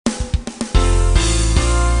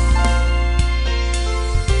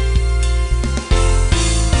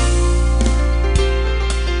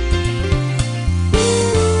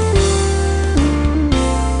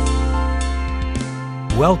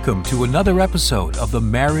Welcome to another episode of the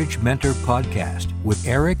Marriage Mentor Podcast with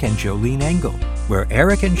Eric and Jolene Engel, where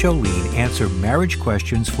Eric and Jolene answer marriage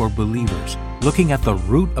questions for believers, looking at the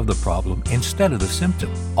root of the problem instead of the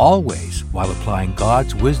symptom, always while applying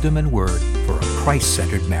God's wisdom and word for a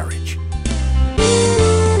Christ-centered marriage.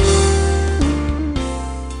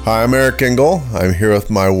 Hi, I'm Eric Engel. I'm here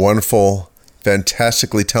with my wonderful,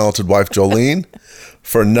 fantastically talented wife, Jolene,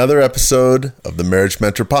 for another episode of the Marriage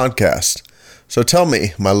Mentor Podcast. So tell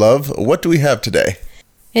me, my love, what do we have today?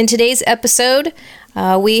 In today's episode,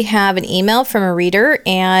 we have an email from a reader,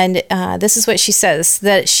 and this is what she says,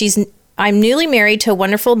 that I'm newly married to a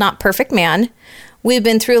wonderful, not perfect man. We've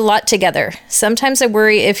been through a lot together. Sometimes I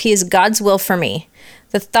worry if he is God's will for me.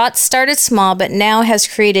 The thought started small, but now has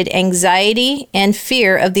created anxiety and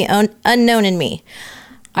fear of the unknown in me.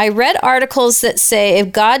 I read articles that say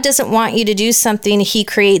if God doesn't want you to do something, he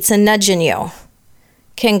creates a nudge in you.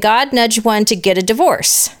 Can God nudge one to get a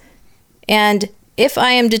divorce? And if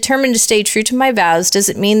I am determined to stay true to my vows, does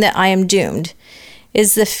it mean that I am doomed?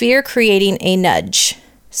 Is the fear creating a nudge?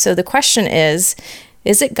 So the question is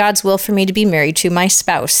it God's will for me to be married to my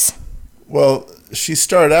spouse? Well, she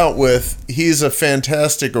started out with, he's a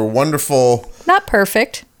fantastic or wonderful... Not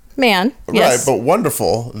perfect man. Yes. Right, but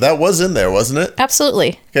wonderful. That was in there, wasn't it?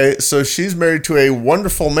 Absolutely. Okay, so she's married to a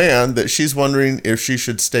wonderful man that she's wondering if she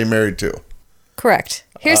should stay married to. Correct.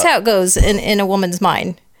 Here's how it goes in a woman's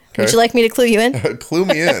mind. Okay. Would you like me to clue you in? Clue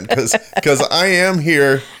me in, because I am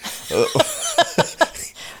here...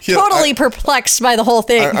 totally perplexed by the whole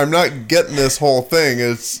thing. I'm not getting this whole thing.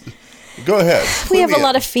 Go ahead. We have a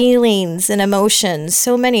lot of feelings and emotions.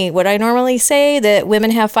 So many. Would I normally say that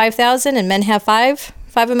women have 5,000 and men have five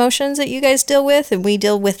emotions that you guys deal with, and we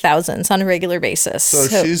deal with thousands on a regular basis.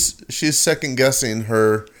 So she's second guessing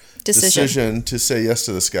her decision to say yes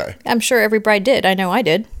to this guy. I'm sure every bride did. I know I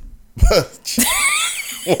did. What?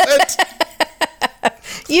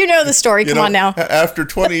 You know the story. Come on now. After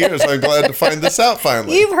 20 years, I'm glad to find this out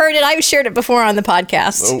finally. You've heard it. I've shared it before on the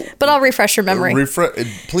podcast, but I'll refresh your memory.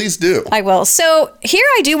 Please do. I will. So here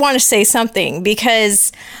I do want to say something,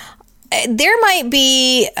 because there might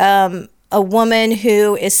be a woman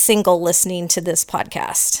who is single listening to this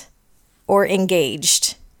podcast or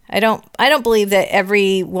engaged. I don't believe that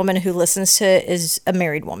every woman who listens to it is a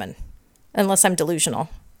married woman, unless I'm delusional.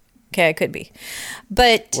 Okay, I could be.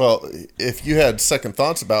 But well, if you had second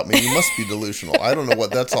thoughts about me, you must be delusional. I don't know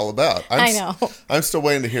what that's all about. I know. I'm still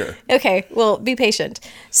waiting to hear. Okay, well, be patient.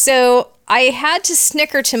 So I had to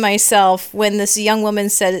snicker to myself when this young woman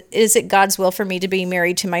said, is it God's will for me to be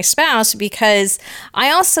married to my spouse? Because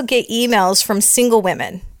I also get emails from single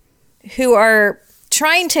women who are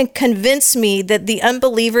trying to convince me that the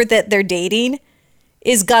unbeliever that they're dating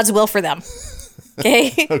is God's will for them.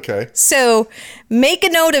 Okay? Okay. So make a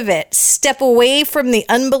note of it. Step away from the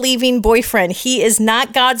unbelieving boyfriend. He is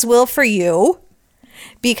not God's will for you,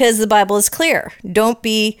 because the Bible is clear. Don't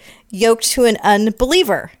be yoked to an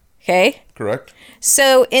unbeliever. Okay? Correct.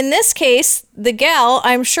 So in this case, the gal,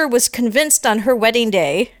 I'm sure, was convinced on her wedding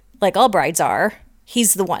day, like all brides are,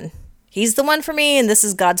 he's the one. He's the one for me, and this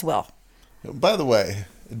is God's will. By the way,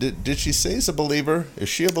 did she say he's a believer? Is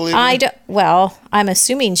she a believer? Well, I'm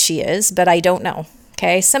assuming she is, but I don't know.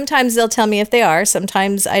 Okay. Sometimes they'll tell me if they are.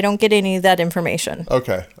 Sometimes I don't get any of that information.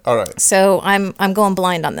 Okay. All right. So I'm going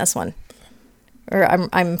blind on this one, or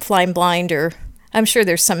I'm flying blind, or I'm sure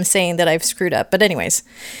there's some saying that I've screwed up. But anyways,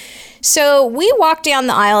 so we walk down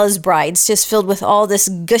the aisle as brides, just filled with all this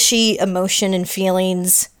gushy emotion and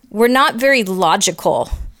feelings. We're not very logical.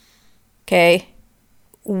 Okay.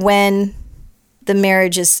 When the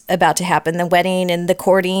marriage is about to happen, the wedding and the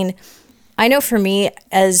courting. I know for me,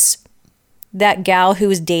 as that gal who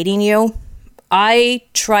was dating you, I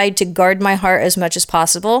tried to guard my heart as much as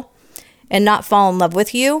possible and not fall in love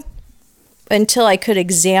with you until I could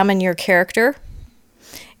examine your character.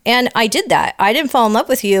 And I did that. I didn't fall in love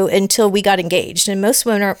with you until we got engaged. And most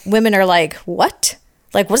women are like, what?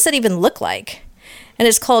 Like, what does that even look like? And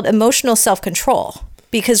it's called emotional self-control,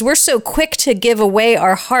 because we're so quick to give away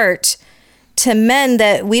our heart to men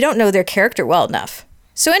that we don't know their character well enough.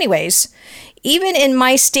 So anyways, even in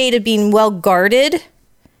my state of being well guarded,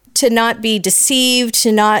 to not be deceived,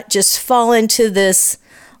 to not just fall into this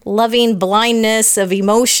loving blindness of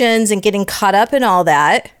emotions and getting caught up in all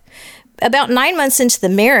that, about 9 months into the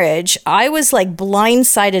marriage, I was like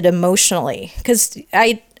blindsided emotionally, because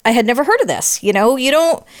I had never heard of this. You know, you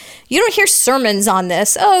don't hear sermons on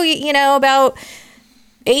this. Oh, about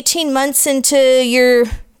 18 months into your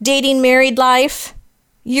dating married life,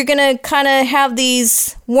 you're going to kind of have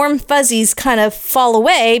these warm fuzzies kind of fall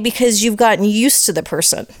away because you've gotten used to the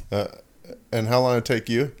person. And how long did it take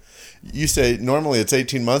you? You say normally it's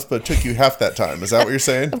 18 months, but it took you half that time. Is that what you're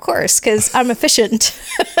saying? Of course, because I'm efficient.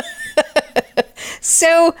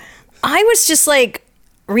 So I was just like,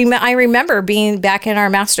 I remember being back in our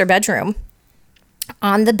master bedroom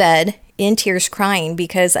on the bed in tears crying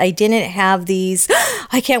because I didn't have these,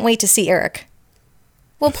 I can't wait to see Eric.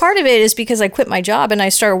 Well, part of it is because I quit my job and I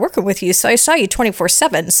started working with you. So I saw you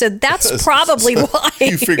 24/7. So that's probably why.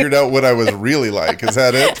 You figured out what I was really like. Is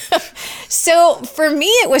that it? So for me,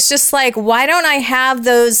 it was just like, why don't I have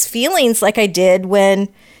those feelings like I did when,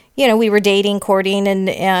 we were dating, courting,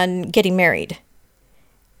 and getting married?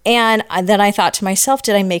 And then I thought to myself,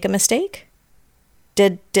 did I make a mistake?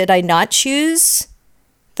 Did I not choose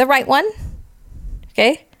the right one?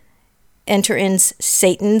 Okay. Enter in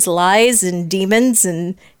Satan's lies and demons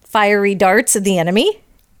and fiery darts of the enemy,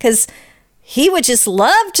 because he would just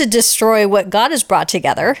love to destroy what God has brought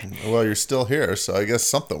together. Well, you're still here, so I guess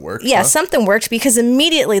something worked. Yeah, huh? Something worked, because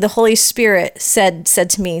immediately the Holy Spirit said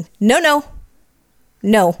to me, no.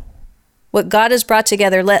 What God has brought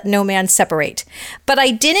together, let no man separate. But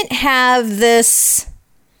I didn't have this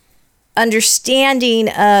understanding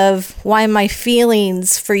of why my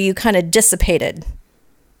feelings for you kind of dissipated.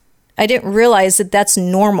 I didn't realize that that's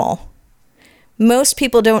normal. Most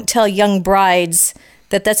people don't tell young brides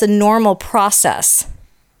that that's a normal process.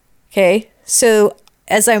 Okay? So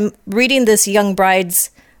as I'm reading this young bride's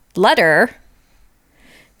letter,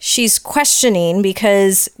 she's questioning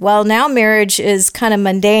because, well, now marriage is kind of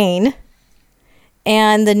mundane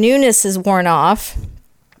and the newness is worn off.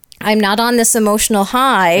 I'm not on this emotional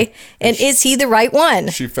high, and is he the right one?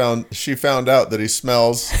 She found out that he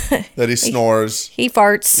smells, that he snores, he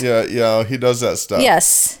farts. Yeah, he does that stuff.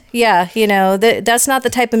 Yes, yeah, that's not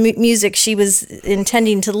the type of music she was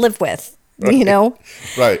intending to live with. Right.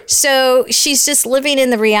 Right. So she's just living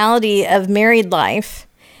in the reality of married life,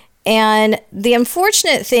 and the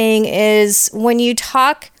unfortunate thing is when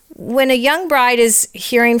a young bride is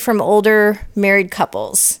hearing from older married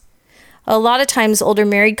couples. A lot of times older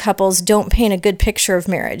married couples don't paint a good picture of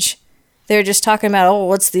marriage. They're just talking about,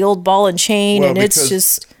 what's the old ball and chain, and it's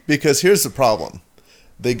just... Because here's the problem.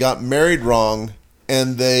 They got married wrong,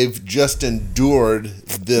 and they've just endured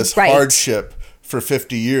this hardship for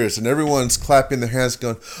 50 years, and everyone's clapping their hands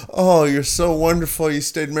going, oh, you're so wonderful. You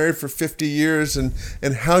stayed married for 50 years, and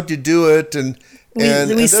how'd you do it? And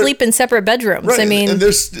we sleep in separate bedrooms. Right, I mean, and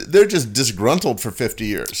they're just disgruntled for 50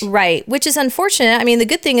 years. Right, which is unfortunate. I mean, the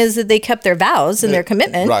good thing is that they kept their vows and their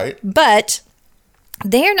commitment. Right. But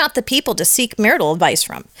they are not the people to seek marital advice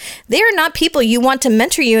from. They are not people you want to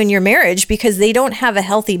mentor you in your marriage because they don't have a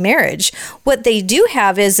healthy marriage. What they do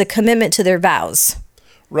have is a commitment to their vows.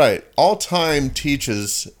 Right. All time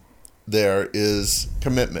teaches there is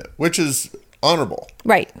commitment, which is honorable.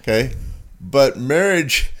 Right. Okay. But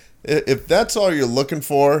marriage... If that's all you're looking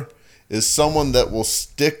for is someone that will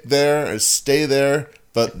stick there and stay there,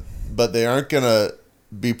 but they aren't going to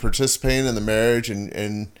be participating in the marriage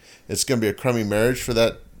and it's going to be a crummy marriage for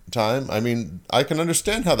that time, I mean, I can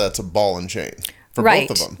understand how that's a ball and chain for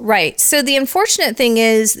both of them. Right. So the unfortunate thing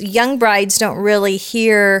is young brides don't really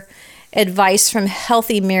hear advice from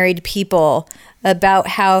healthy married people about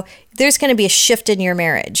how there's going to be a shift in your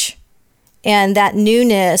marriage and that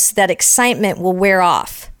newness, that excitement will wear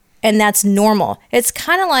off. And that's normal. It's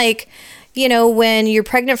kind of like, when you're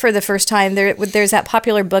pregnant for the first time, there's that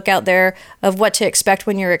popular book out there of what to expect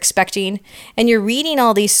when you're expecting. And you're reading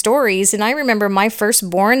all these stories. And I remember my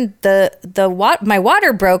firstborn, my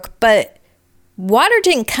water broke, but water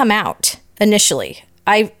didn't come out initially.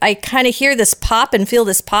 I kind of hear this pop and feel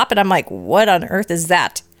this pop. And I'm like, what on earth is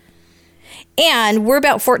that? And we're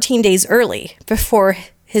about 14 days early before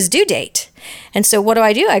his due date. And so what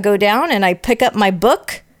do? I go down and I pick up my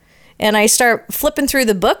book. And I start flipping through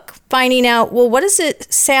the book, finding out, well, what does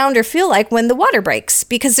it sound or feel like when the water breaks?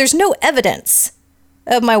 Because there's no evidence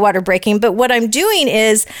of my water breaking. But what I'm doing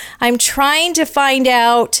is I'm trying to find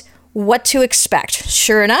out what to expect.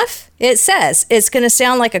 Sure enough, it says it's going to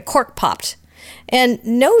sound like a cork popped. And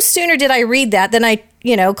no sooner did I read that than I,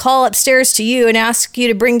 call upstairs to you and ask you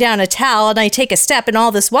to bring down a towel, and I take a step and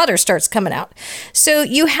all this water starts coming out. So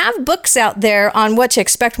you have books out there on what to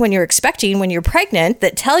expect when you're expecting, when you're pregnant,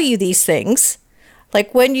 that tell you these things.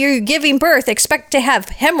 Like when you're giving birth, expect to have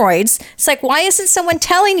hemorrhoids. It's like, why isn't someone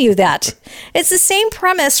telling you that? It's the same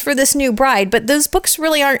premise for this new bride, but those books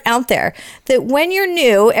really aren't out there. That when you're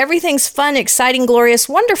new, everything's fun, exciting, glorious,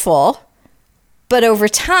 wonderful. But over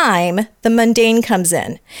time, the mundane comes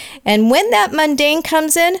in. And when that mundane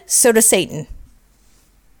comes in, so does Satan.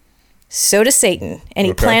 So does Satan. And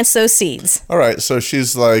he plants those seeds. All right. So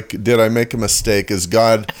she's like, did I make a mistake? Is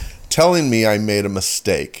God telling me I made a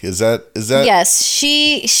mistake. Is that Yes,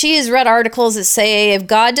 she has read articles that say if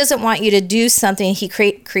God doesn't want you to do something, he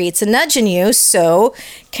creates a nudge in you. So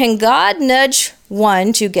can God nudge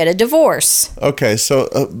one to get a divorce? Okay,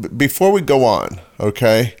 so before we go on,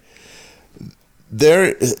 okay,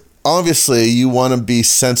 there obviously you want to be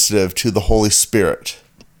sensitive to the Holy Spirit.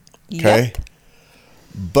 Okay? Yep.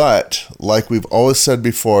 But like we've always said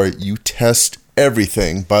before, you test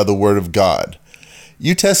everything by the word of God.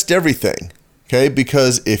 You test everything, okay?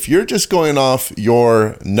 Because if you're just going off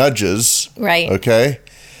your nudges, Right. okay,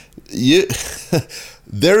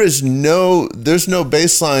 there's no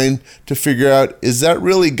baseline to figure out, is that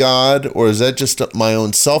really God, or is that just my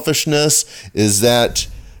own selfishness? Is that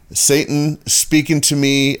Satan speaking to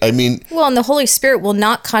me? I mean, Well, and the Holy Spirit will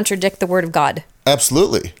not contradict the Word of God.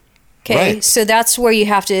 absolutely. Okay, Right. so that's where you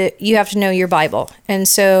have to know your Bible. And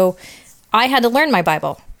so I had to learn my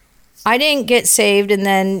Bible. I didn't get saved and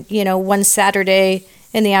then, one Saturday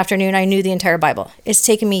in the afternoon I knew the entire Bible. It's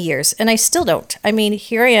taken me years and I still don't. I mean,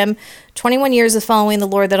 here I am, 21 years of following the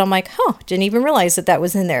Lord, that I'm like, didn't even realize that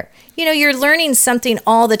was in there. You're learning something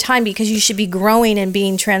all the time because you should be growing and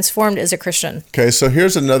being transformed as a Christian. Okay, so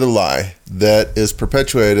here's another lie that is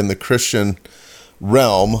perpetuated in the Christian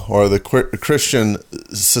realm, or the Christian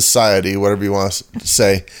society, whatever you want to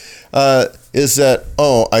say, is that,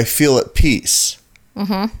 I feel at peace.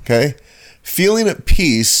 Mm-hmm. Okay? Feeling at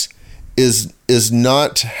peace is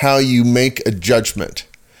not how you make a judgment.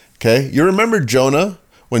 Okay? You remember Jonah?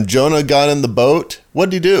 When Jonah got in the boat,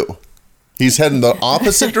 what did he do? He's heading the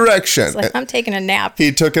opposite direction. It's like, I'm taking a nap.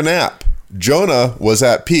 He took a nap. Jonah was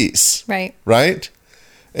at peace. Right. Right?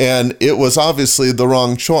 And it was obviously the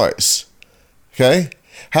wrong choice. Okay?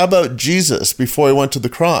 How about Jesus before he went to the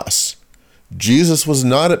cross? Jesus was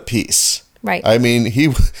not at peace. Right. I mean, he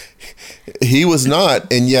was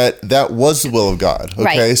not, and yet that was the will of God.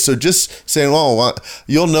 Okay? Right. So just saying,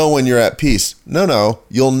 you'll know when you're at peace. No.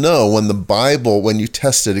 You'll know when you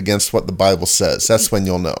test it against what the Bible says. That's when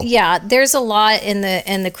you'll know. Yeah, there's a lot in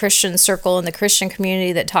the Christian circle, in the Christian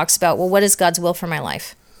community, that talks about, well, what is God's will for my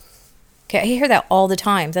life? Okay, I hear that all the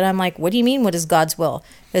time. That I'm like, what do you mean, what is God's will?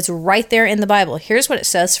 It's right there in the Bible. Here's what it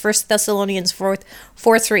says, 1 Thessalonians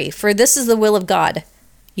 4:3. For this is the will of God.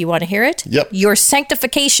 You want to hear it? Yep. Your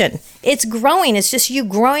sanctification. It's growing. It's just you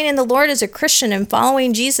growing in the Lord as a Christian and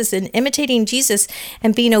following Jesus and imitating Jesus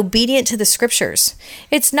and being obedient to the scriptures.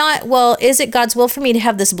 It's not, well, is it God's will for me to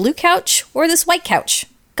have this blue couch or this white couch?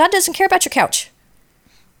 God doesn't care about your couch.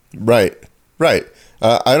 Right.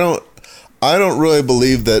 I don't really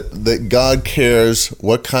believe that God cares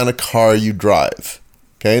what kind of car you drive.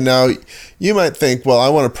 Okay, now you might think, well, I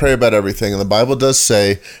want to pray about everything, and the Bible does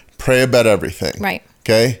say pray about everything. Right.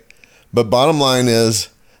 Okay, but bottom line is,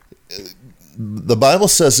 the Bible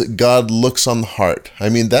says that God looks on the heart. I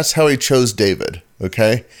mean, that's how he chose David.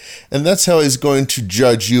 Okay, and that's how he's going to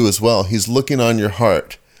judge you as well. He's looking on your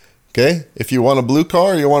heart. Okay, if you want a blue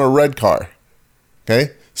car or you want a red car.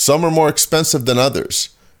 Okay, some are more expensive than others.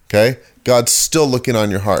 Okay, God's still looking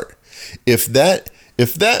on your heart. If that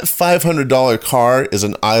 $500 car is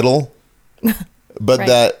an idol, but Right.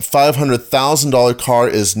 that $500,000 car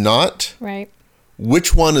is not, Right.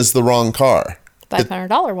 which one is the wrong car?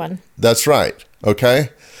 $500 one. That's right. Okay,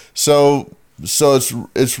 so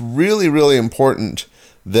it's really, really important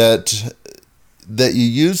that you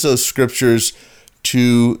use those scriptures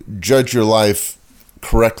to judge your life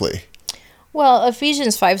correctly. Well,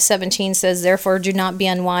 Ephesians 5:17 says, therefore do not be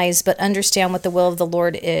unwise, but understand what the will of the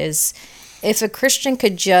Lord is. If a Christian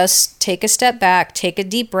could just take a step back, take a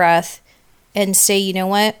deep breath, and say, you know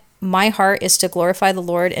what? My heart is to glorify the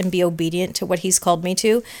Lord and be obedient to what he's called me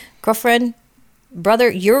to. Girlfriend, brother,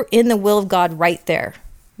 you're in the will of God right there.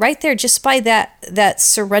 Right there, just by that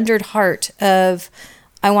surrendered heart of,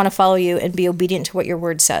 I want to follow you and be obedient to what your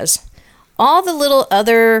word says. All the little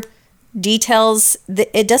other details,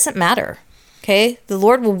 it doesn't matter. Okay, the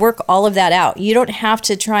Lord will work all of that out. You don't have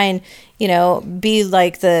to try and, be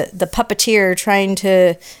like the puppeteer trying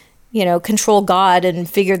to, control God and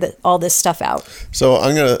figure all this stuff out. So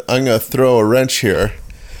I'm gonna throw a wrench here.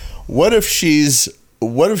 What if she's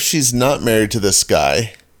not married to this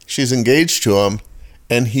guy? She's engaged to him,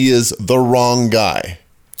 and he is the wrong guy.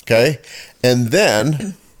 Okay, and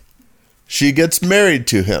then she gets married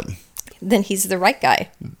to him. Then he's the right guy.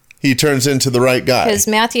 He turns into the right guy. Because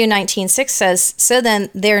Matthew 19:6 says, so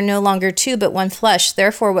then they are no longer two, but one flesh.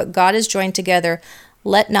 Therefore, what God has joined together,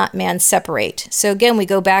 let not man separate. So again, we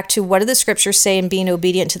go back to what do the scriptures say and being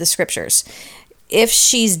obedient to the scriptures. If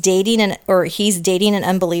she's dating or he's dating an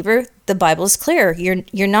unbeliever, the Bible is clear.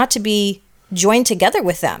 You're not to be joined together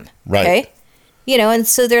with them. Right. Okay? And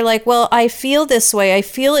so they're like, well, I feel this way. I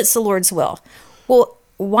feel it's the Lord's will. Well,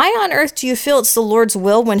 why on earth do you feel it's the Lord's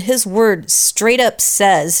will when his word straight up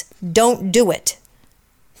says, don't do it?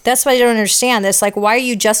 That's what I don't understand. It's like, why are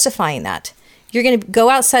you justifying that? You're going to go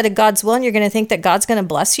outside of God's will and you're going to think that God's going to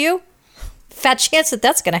bless you? Fat chance that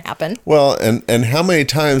that's going to happen. Well, and how many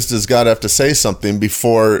times does God have to say something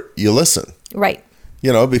before you listen? Right.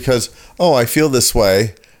 Because, I feel this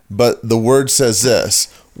way, but the word says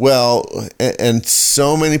this. Well, and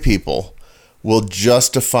so many people will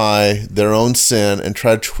justify their own sin and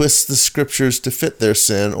try to twist the scriptures to fit their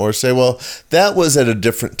sin, or say, well, that was at a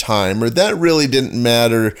different time, or that really didn't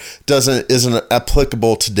matter, isn't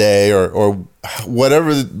applicable today, or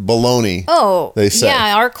whatever baloney they say.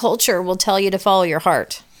 Yeah, our culture will tell you to follow your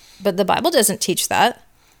heart, but the Bible doesn't teach that.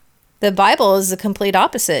 The Bible is the complete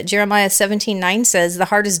opposite. Jeremiah 17:9 says, the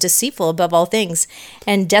heart is deceitful above all things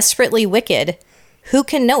and desperately wicked. Who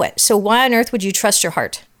can know it? So why on earth would you trust your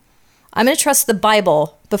heart? I'm going to trust the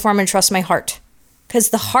Bible before I'm going to trust my heart, because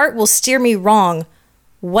the heart will steer me wrong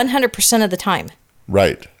 100% of the time.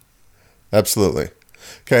 Right. Absolutely.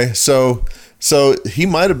 Okay. So he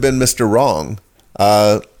might have been Mr. Wrong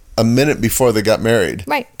a minute before they got married.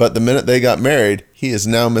 Right. But the minute they got married, he is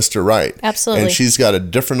now Mr. Right. Absolutely. And she's got a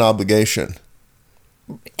different obligation.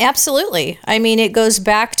 Absolutely. I mean, it goes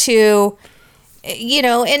back to,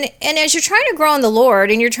 and as you're trying to grow in the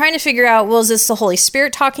Lord and you're trying to figure out, well, is this the Holy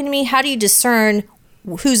Spirit talking to me? How do you discern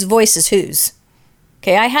whose voice is whose?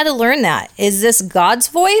 Okay, I had to learn that. Is this God's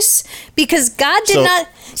voice? Because God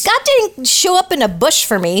didn't show up in a bush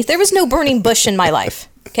for me. There was no burning bush in my life.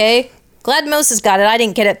 Okay? Glad Moses got it. I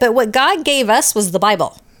didn't get it. But what God gave us was the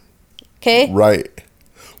Bible. Okay? Right.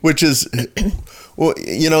 Which is, well,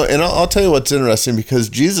 and I'll tell you what's interesting, because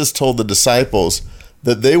Jesus told the disciples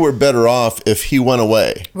that they were better off if he went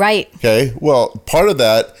away. Right. Okay. Well, part of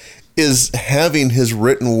that is having his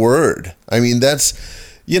written word. I mean, that's,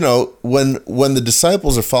 when the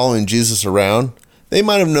disciples are following Jesus around, they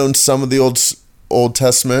might have known some of the Old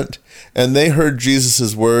Testament, and they heard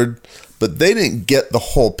Jesus's word, but they didn't get the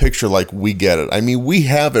whole picture like we get it. I mean, we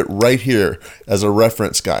have it right here as a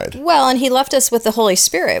reference guide. Well, and he left us with the Holy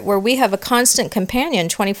Spirit, where we have a constant companion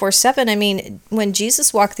 24/7. I mean, when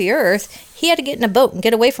Jesus walked the earth, he had to get in a boat and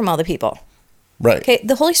get away from all the people. Right. Okay.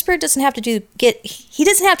 The Holy Spirit doesn't have to he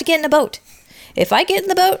doesn't have to get in a boat. If I get in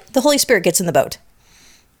the boat, the Holy Spirit gets in the boat.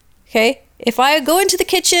 Okay. If I go into the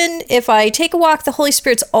kitchen, if I take a walk, the Holy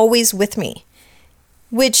Spirit's always with me,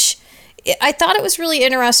 which I thought it was really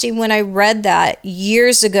interesting when I read that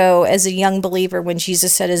years ago as a young believer, when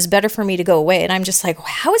Jesus said, it's better for me to go away. And I'm just like,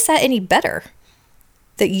 how is that any better?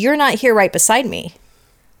 That you're not here right beside me.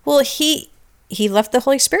 Well, he left the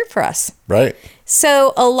Holy Spirit for us. Right.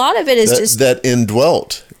 So a lot of it is that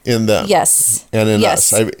indwelt in them. Yes. And in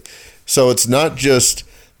yes. us. So it's not just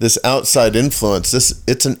this outside influence.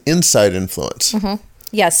 It's an inside influence. Mm-hmm.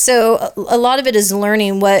 Yes. So a lot of it is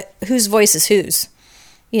learning whose voice is whose.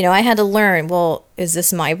 I had to learn, well, is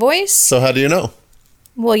this my voice? So how do you know?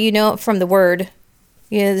 Well, from the word.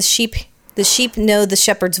 The sheep know the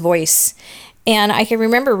shepherd's voice. And I can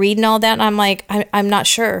remember reading all that, and I'm like, I'm not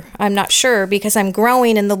sure. I'm not sure, because I'm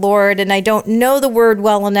growing in the Lord, and I don't know the word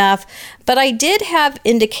well enough. But I did have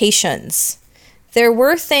indications. There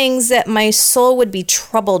were things that my soul would be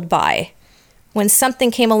troubled by. When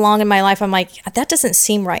something came along in my life, I'm like, that doesn't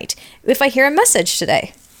seem right. If I hear a message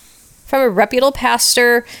today from a reputable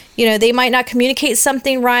pastor, they might not communicate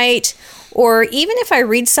something right. Or even if I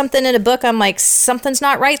read something in a book, I'm like, something's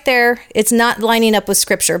not right there. It's not lining up with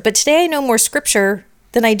scripture. But today I know more scripture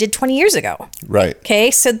than I did 20 years ago. Right.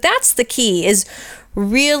 Okay. So that's the key, is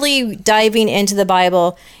really diving into the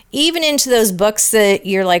Bible, even into those books that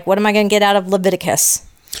you're like, what am I going to get out of Leviticus?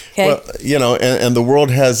 Okay. Well, and the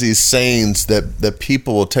world has these sayings that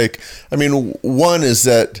people will take. I mean, one is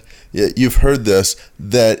that, you've heard this,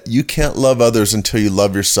 that you can't love others until you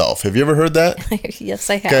love yourself. Have you ever heard that? Yes,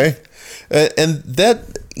 I have. Okay. And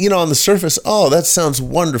that, on the surface, that sounds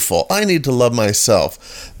wonderful. I need to love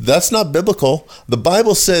myself. That's not biblical. The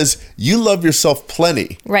Bible says you love yourself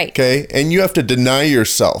plenty. Right. Okay. And you have to deny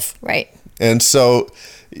yourself. Right. And so.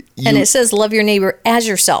 And it says love your neighbor as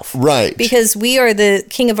yourself. Right. Because we are the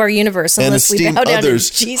king of our universe unless and esteem we bow down others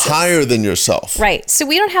to Jesus. Higher than yourself. Right. So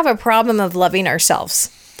we don't have a problem of loving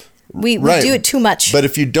ourselves. We do it too much. But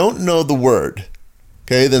if you don't know the word,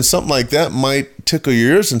 okay, then something like that might tickle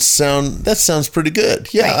your ears and that sounds pretty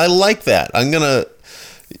good. Yeah, right. I like that. I'm going to,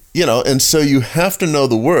 and so you have to know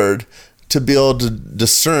the word to be able to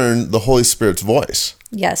discern the Holy Spirit's voice.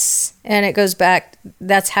 Yes. And it goes back,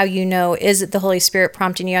 that's how you know, is it the Holy Spirit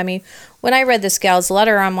prompting you? I mean, when I read this gal's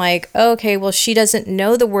letter, I'm like, okay, well, she doesn't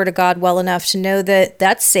know the Word of God well enough to know that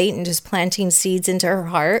that's Satan just planting seeds into her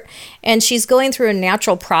heart. And she's going through a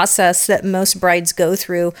natural process that most brides go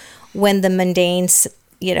through when the mundane,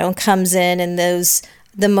 comes in and the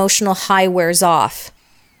emotional high wears off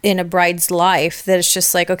in a bride's life, that it's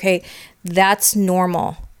just like, okay, that's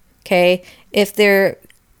normal. Okay. If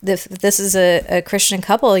this is a Christian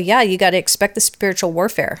couple, yeah, you got to expect the spiritual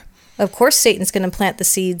warfare. Of course, Satan's going to plant the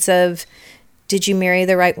seeds of, did you marry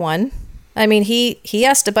the right one? I mean, he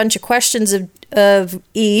asked a bunch of questions of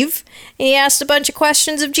Eve, and he asked a bunch of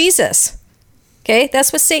questions of Jesus. Okay,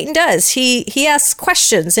 that's what Satan does. He asks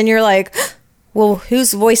questions, and you're like, well,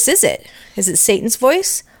 whose voice is it? Is it Satan's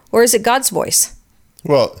voice, or is it God's voice?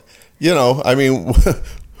 Well, I mean,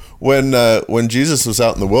 when Jesus was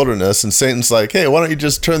out in the wilderness and Satan's like, hey, why don't you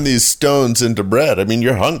just turn these stones into bread? I mean,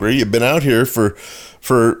 you're hungry. You've been out here for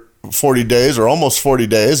 40 days or almost 40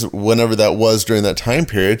 days, whenever that was during that time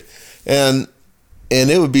period. And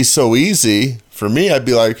it would be so easy for me. I'd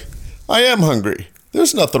be like, I am hungry.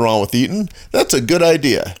 There's nothing wrong with eating. That's a good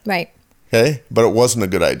idea. Right. Okay. But it wasn't a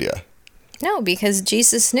good idea. No, because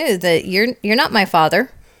Jesus knew that you're not my father.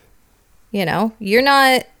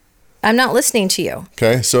 I'm not listening to you.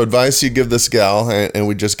 Okay. So advice you give this gal, and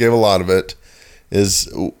we just gave a lot of it,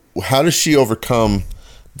 is how does she overcome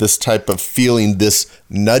this type of feeling, this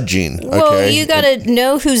nudging? Well, you got to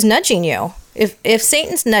know who's nudging you. If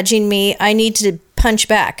Satan's nudging me, I need to punch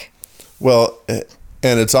back. Well,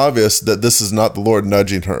 and it's obvious that this is not the Lord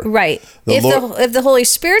nudging her. Right. If the Holy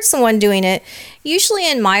Spirit's the one doing it, usually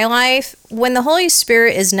in my life, when the Holy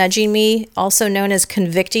Spirit is nudging me, also known as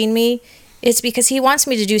convicting me, it's because he wants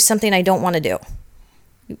me to do something I don't want to do.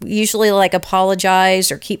 Usually like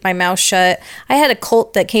apologize or keep my mouth shut. I had a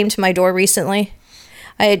cult that came to my door recently.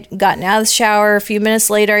 I had gotten out of the shower. A few minutes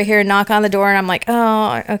later, I hear a knock on the door, and I'm like,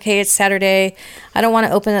 oh, okay, it's Saturday. I don't want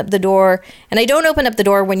to open up the door. And I don't open up the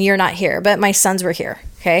door when you're not here, but my sons were here.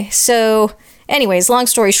 Okay. So anyways, long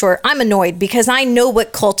story short, I'm annoyed because I know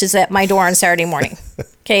what cult is at my door on Saturday morning.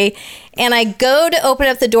 Okay. And I go to open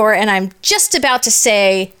up the door, and I'm just about to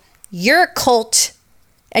say, you're a cult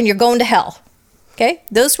and you're going to hell. Okay.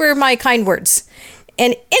 Those were my kind words.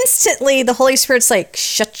 And instantly the Holy Spirit's like,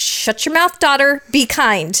 shut your mouth, daughter, be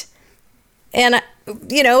kind. And, I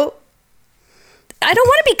don't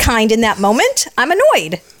want to be kind in that moment. I'm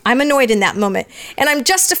annoyed in that moment. And I'm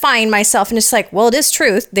justifying myself. And it's like, well, it is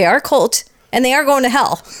truth. They are a cult and they are going to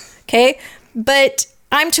hell. Okay. But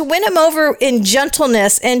I'm to win them over in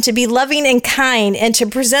gentleness and to be loving and kind and to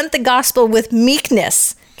present the gospel with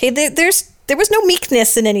meekness. Okay. There was no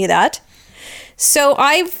meekness in any of that. So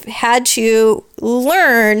I've had to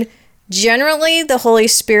learn, generally the Holy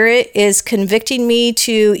Spirit is convicting me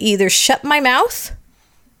to either shut my mouth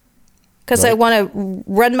because I want to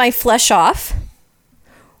run my flesh off,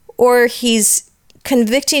 or he's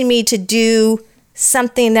convicting me to do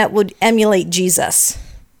something that would emulate Jesus.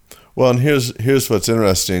 Well, and here's what's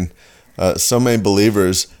interesting. So many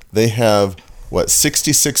believers, they have,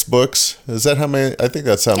 66 books? Is that how many? I think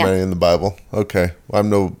that's how many in the Bible. Okay. Well, I'm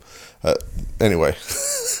no... anyway,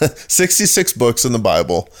 66 books in the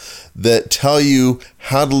Bible that tell you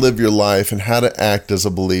how to live your life and how to act as a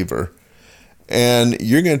believer. And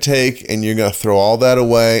you're going to take and you're going to throw all that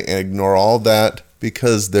away and ignore all that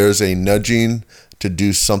because there's a nudging to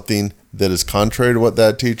do something that is contrary to what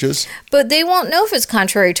that teaches. But they won't know if it's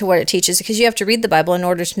contrary to what it teaches because you have to read the Bible in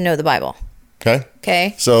order to know the Bible.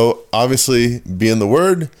 Okay. So obviously be in the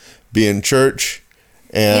Word, be in church,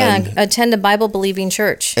 and attend a Bible-believing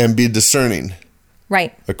church. And be discerning.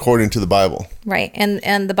 Right. According to the Bible. Right.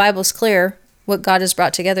 And the Bible's clear. What God has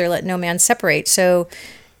brought together, let no man separate. So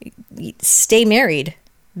stay married.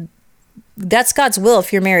 That's God's will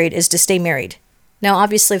if you're married, is to stay married. Now,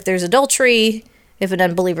 obviously, if there's adultery, if an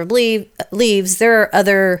unbeliever leaves, there are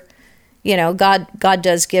other, God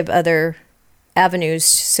does give other avenues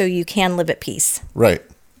so you can live at peace. Right.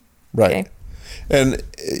 Okay? And,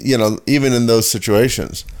 even in those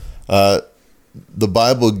situations, the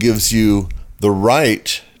Bible gives you the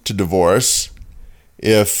right to divorce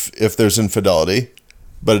if there's infidelity,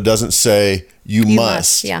 but it doesn't say you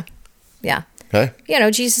must. Yeah. Okay.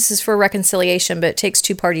 Jesus is for reconciliation, but it takes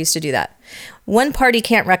two parties to do that. One party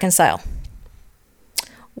can't reconcile.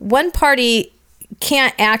 One party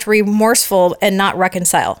can't act remorseful and not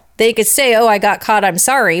reconcile. They could say, oh, I got caught, I'm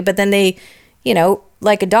sorry, but then they,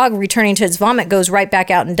 like a dog returning to its vomit goes right back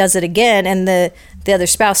out and does it again, and the other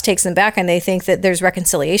spouse takes them back and they think that there's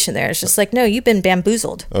reconciliation there. It's just like, no, you've been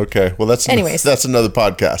bamboozled. Okay. Well, that's another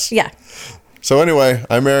podcast. Yeah. So anyway,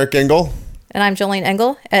 I'm Eric Engel. And I'm Jolene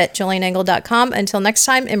Engel at joleneengel.com. Until next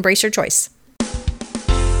time, embrace your choice.